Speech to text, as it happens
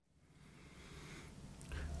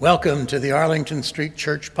Welcome to the Arlington Street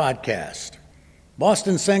Church Podcast.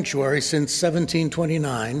 Boston Sanctuary since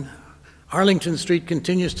 1729, Arlington Street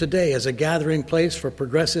continues today as a gathering place for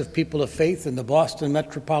progressive people of faith in the Boston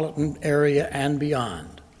metropolitan area and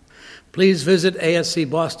beyond. Please visit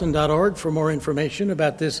ascboston.org for more information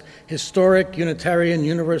about this historic Unitarian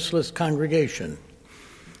Universalist congregation.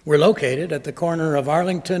 We're located at the corner of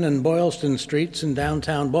Arlington and Boylston Streets in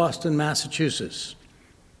downtown Boston, Massachusetts.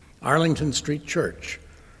 Arlington Street Church,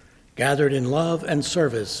 gathered in love and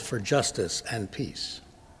service for justice and peace.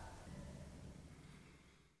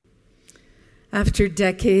 After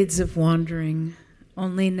decades of wandering,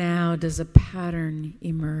 only now does a pattern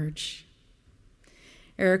emerge.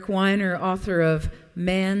 Eric Weiner, author of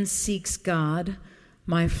Man Seeks God,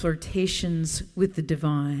 My Flirtations with the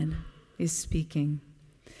Divine, is speaking.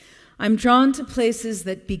 I'm drawn to places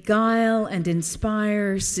that beguile and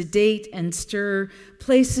inspire, sedate and stir,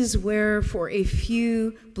 places where for a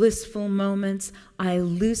few blissful moments I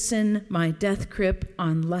loosen my death grip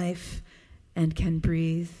on life and can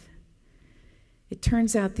breathe. It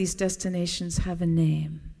turns out these destinations have a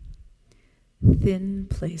name: thin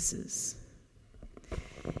places.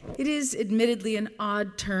 It is admittedly an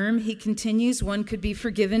odd term. He continues, one could be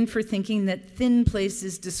forgiven for thinking that thin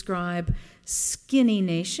places describe skinny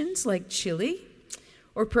nations like Chile,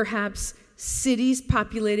 or perhaps cities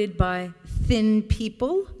populated by thin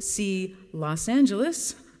people, see Los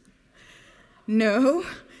Angeles. No,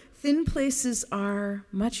 thin places are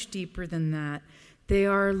much deeper than that. They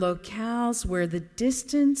are locales where the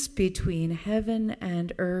distance between heaven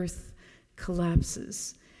and earth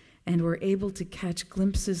collapses, and we're able to catch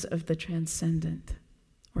glimpses of the transcendent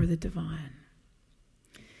or the divine.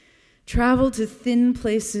 Travel to thin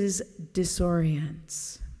places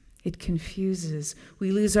disorients. It confuses.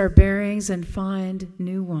 We lose our bearings and find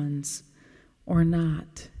new ones, or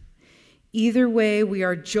not. Either way, we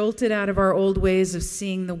are jolted out of our old ways of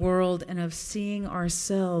seeing the world and of seeing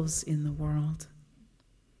ourselves in the world.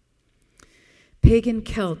 Pagan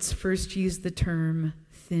Celts first used the term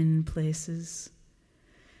thin places.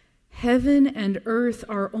 Heaven and earth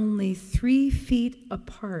are only 3 feet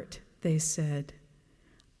apart, they said.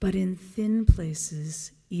 But in thin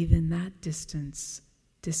places, even that distance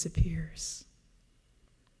disappears.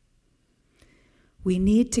 We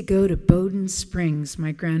need to go to Bowden Springs,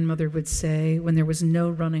 my grandmother would say, when there was no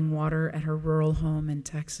running water at her rural home in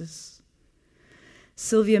Texas.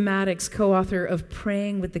 Sylvia Maddox, co-author of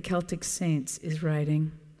Praying with the Celtic Saints, is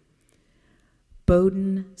writing,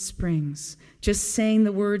 Bowden Springs. Just saying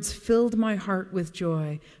the words filled my heart with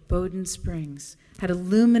joy. Bowden Springs had a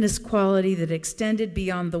luminous quality that extended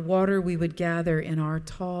beyond the water we would gather in our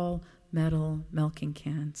tall metal milking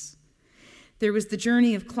cans. There was the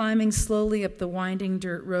journey of climbing slowly up the winding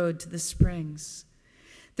dirt road to the springs.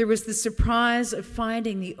 There was the surprise of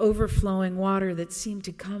finding the overflowing water that seemed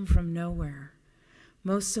to come from nowhere.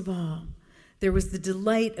 Most of all, there was the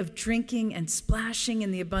delight of drinking and splashing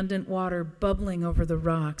in the abundant water bubbling over the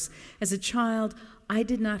rocks. As a child, I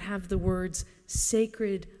did not have the words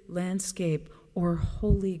sacred landscape or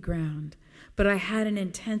holy ground, but I had an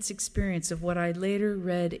intense experience of what I later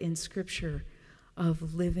read in Scripture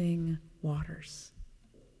of living waters.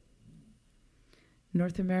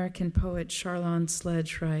 North American poet Charlon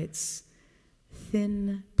Sledge writes,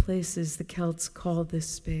 thin places the Celts call this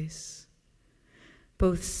space,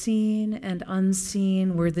 both seen and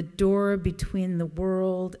unseen, where the door between the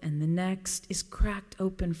world and the next is cracked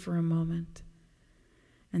open for a moment,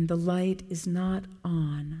 and the light is not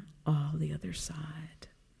on all the other side.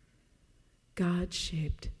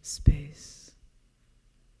 God-shaped space,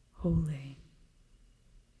 holy.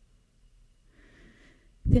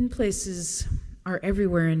 Thin places are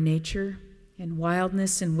everywhere in nature. In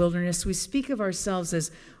wildness and wilderness, we speak of ourselves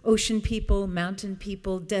as ocean people, mountain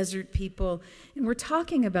people, desert people, and we're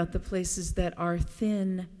talking about the places that are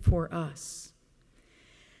thin for us.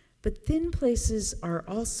 But thin places are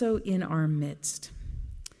also in our midst.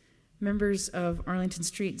 Members of Arlington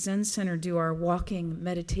Street Zen Center do our walking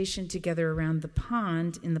meditation together around the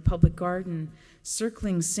pond in the public garden,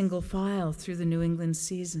 circling single file through the New England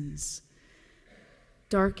seasons.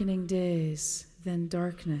 Darkening days, then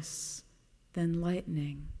darkness, then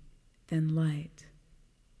lightning, then light.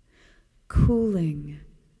 Cooling,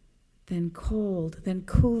 then cold, then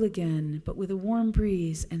cool again, but with a warm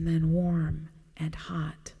breeze, and then warm and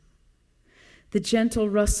hot. The gentle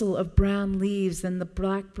rustle of brown leaves, then the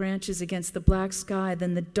black branches against the black sky,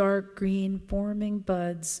 then the dark green forming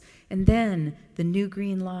buds, and then the new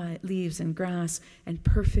green leaves and grass and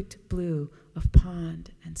perfect blue of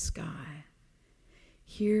pond and sky.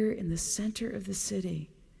 Here in the center of the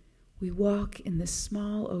city, we walk in this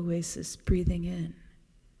small oasis, breathing in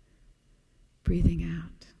breathing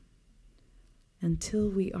out, until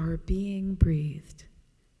we are being breathed,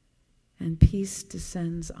 and peace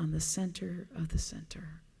descends on the center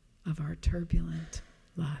of our turbulent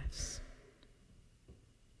lives.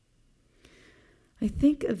 I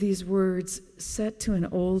think of these words set to an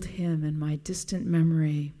old hymn in my distant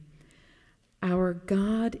memory. Our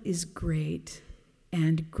God is great,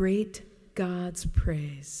 and great God's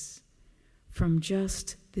praise, from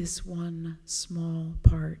just this one small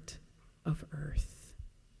part of earth.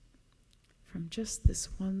 From just this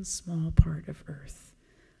one small part of earth,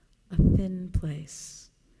 a thin place,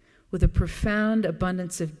 with a profound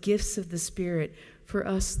abundance of gifts of the Spirit. For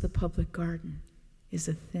us, the public garden is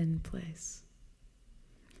a thin place.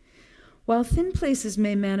 While thin places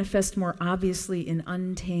may manifest more obviously in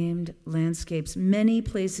untamed landscapes, many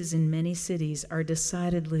places in many cities are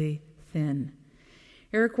decidedly thin.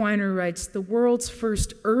 Eric Weiner writes, the world's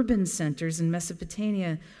first urban centers in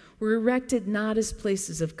Mesopotamia were erected not as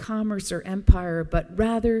places of commerce or empire, but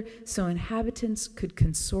rather so inhabitants could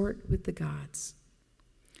consort with the gods.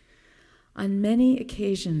 On many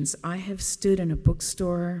occasions, I have stood in a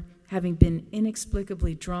bookstore, having been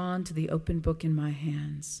inexplicably drawn to the open book in my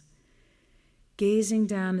hands. Gazing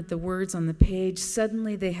down at the words on the page,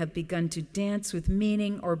 suddenly they have begun to dance with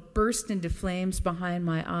meaning or burst into flames behind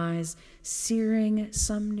my eyes, searing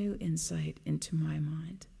some new insight into my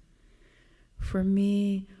mind. For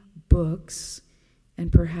me, books,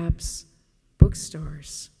 and perhaps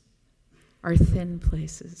bookstores, are thin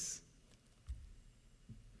places.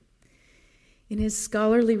 In his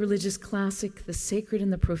scholarly religious classic, The Sacred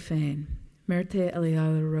and the Profane, Mircea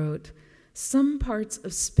Eliade wrote, some parts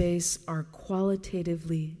of space are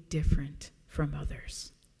qualitatively different from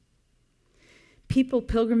others. People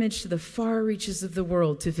pilgrimage to the far reaches of the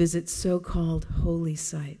world to visit so-called holy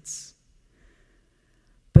sites.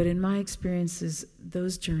 But in my experiences,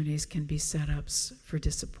 those journeys can be setups for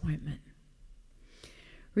disappointment.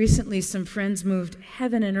 Recently, some friends moved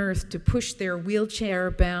heaven and earth to push their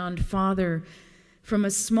wheelchair-bound father from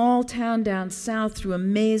a small town down south through a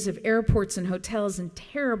maze of airports and hotels and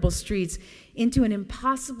terrible streets into an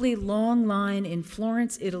impossibly long line in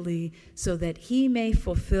Florence, Italy, so that he may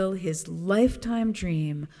fulfill his lifetime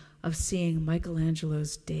dream of seeing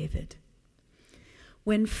Michelangelo's David.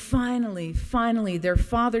 When finally, their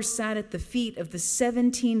father sat at the feet of the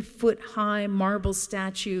 17-foot-high marble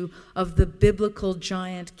statue of the biblical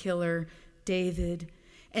giant killer, David,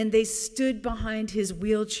 and they stood behind his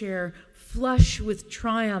wheelchair, flush with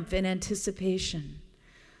triumph and anticipation,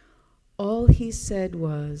 all he said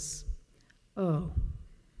was, "Oh."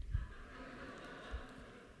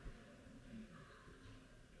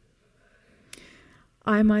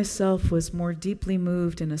 I myself was more deeply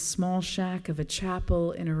moved in a small shack of a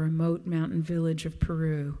chapel in a remote mountain village of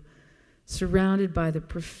Peru, surrounded by the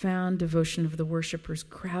profound devotion of the worshipers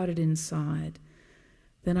crowded inside,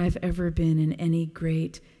 than I've ever been in any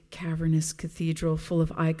great cavernous cathedral full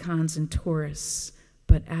of icons and tourists,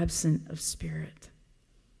 but absent of spirit.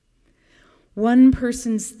 One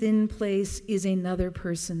person's thin place is another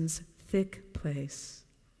person's thick place.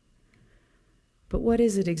 But what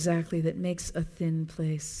is it exactly that makes a thin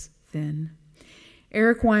place thin?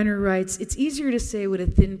 Eric Weiner writes, it's easier to say what a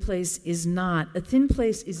thin place is not. A thin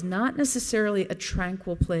place is not necessarily a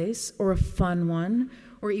tranquil place or a fun one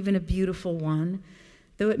or even a beautiful one,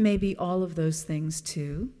 though it may be all of those things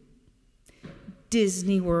too.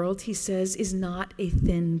 Disney World, he says, is not a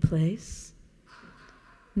thin place,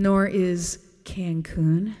 nor is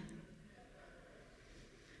Cancun.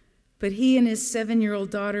 But he and his 7-year-old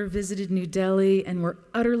daughter visited New Delhi and were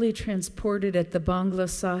utterly transported at the Bangla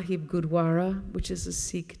Sahib Gurdwara, which is a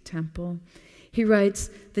Sikh temple. He writes,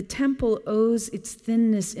 the temple owes its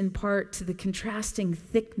thinness in part to the contrasting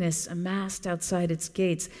thickness amassed outside its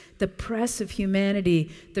gates, the press of humanity,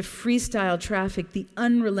 the freestyle traffic, the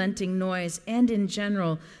unrelenting noise, and in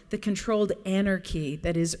general, the controlled anarchy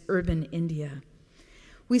that is urban India.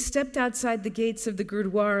 We stepped outside the gates of the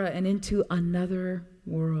Gurdwara and into another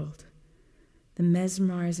world. The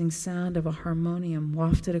mesmerizing sound of a harmonium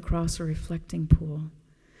wafted across a reflecting pool.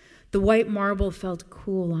 The white marble felt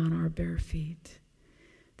cool on our bare feet.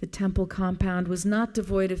 The temple compound was not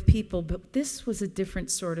devoid of people, but this was a different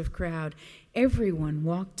sort of crowd. Everyone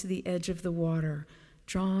walked to the edge of the water,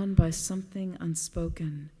 drawn by something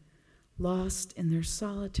unspoken, lost in their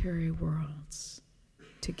solitary worlds,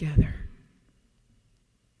 together.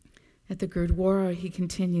 At the Gurdwara, he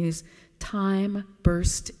continues, time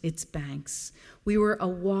burst its banks. We were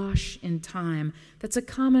awash in time. That's a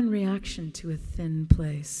common reaction to a thin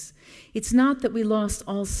place. It's not that we lost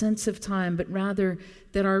all sense of time, but rather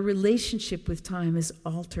that our relationship with time is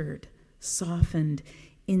altered, softened,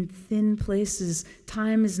 In thin places,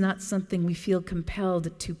 time is not something we feel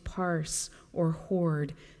compelled to parse or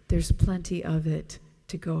hoard. There's plenty of it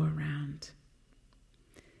to go around.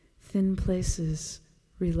 Thin places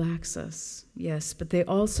relax us, yes, but they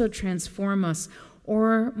also transform us,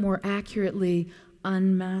 or more accurately,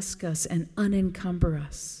 unmask us and unencumber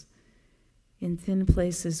us. In thin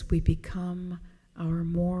places, we become our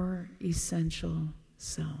more essential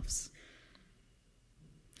selves.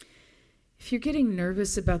 If you're getting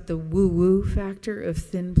nervous about the woo-woo factor of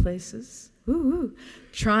thin places, woo-woo,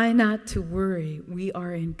 try not to worry. We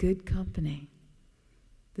are in good company.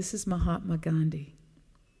 This is Mahatma Gandhi.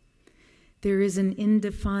 There is an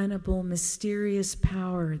indefinable, mysterious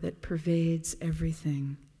power that pervades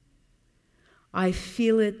everything. I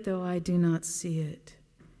feel it, though I do not see it.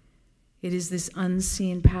 It is this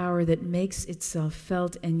unseen power that makes itself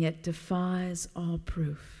felt and yet defies all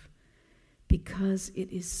proof, because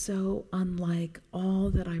it is so unlike all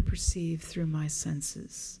that I perceive through my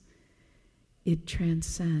senses. It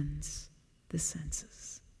transcends the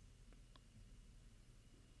senses.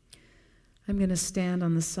 I'm going to stand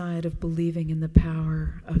on the side of believing in the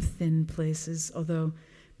power of thin places, although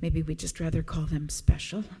maybe we'd just rather call them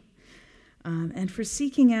special, and for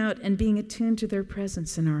seeking out and being attuned to their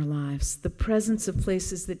presence in our lives, the presence of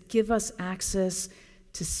places that give us access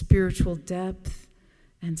to spiritual depth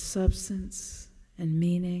and substance and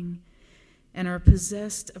meaning, and are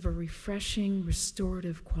possessed of a refreshing,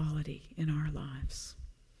 restorative quality in our lives.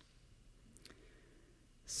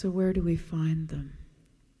 So where do we find them?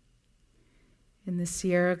 In the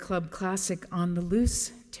Sierra Club classic On the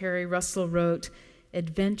Loose, Terry Russell wrote,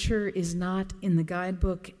 "Adventure is not in the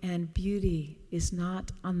guidebook and beauty is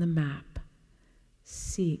not on the map.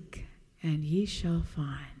 Seek and ye shall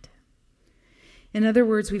find." In other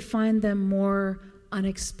words, we find them more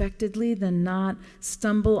unexpectedly than not,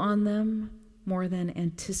 stumble on them more than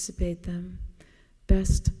anticipate them,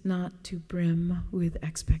 best not to brim with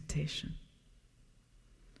expectation.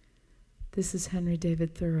 This is Henry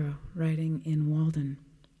David Thoreau writing in Walden.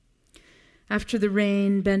 After the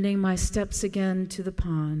rain, bending my steps again to the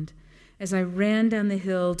pond, as I ran down the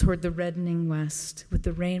hill toward the reddening west with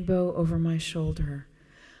the rainbow over my shoulder,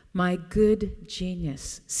 my good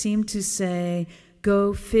genius seemed to say,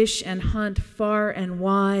 "Go fish and hunt far and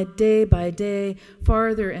wide, day by day,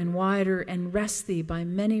 farther and wider, and rest thee by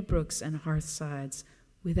many brooks and hearthsides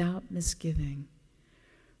without misgiving.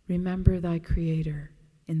 Remember thy Creator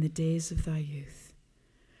in the days of thy youth.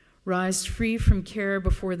 Rise free from care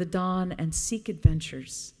before the dawn and seek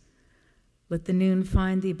adventures. Let the noon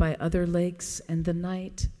find thee by other lakes and the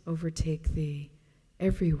night overtake thee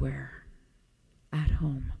everywhere at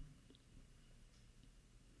home."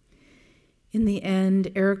 In the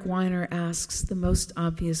end, Eric Weiner asks the most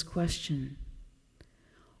obvious question: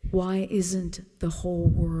 why isn't the whole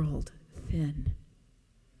world thin?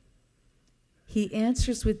 He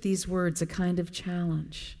answers with these words, a kind of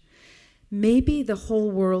challenge. Maybe the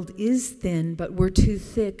whole world is thin, but we're too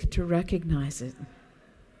thick to recognize it.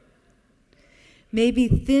 Maybe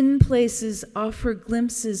thin places offer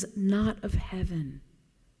glimpses not of heaven,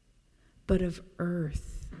 but of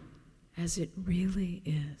earth as it really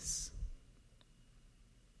is.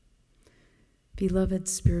 Beloved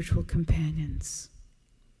spiritual companions,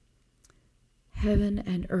 heaven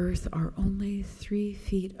and earth are only 3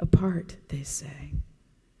 feet apart, they say.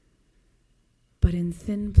 But in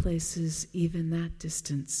thin places, even that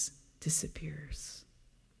distance disappears.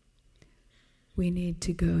 We need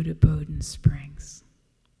to go to Bowden Springs.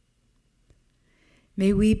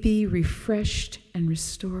 May we be refreshed and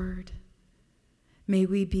restored. May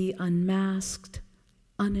we be unmasked,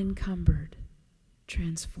 unencumbered,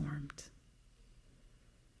 transformed.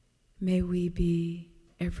 May we be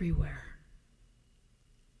everywhere.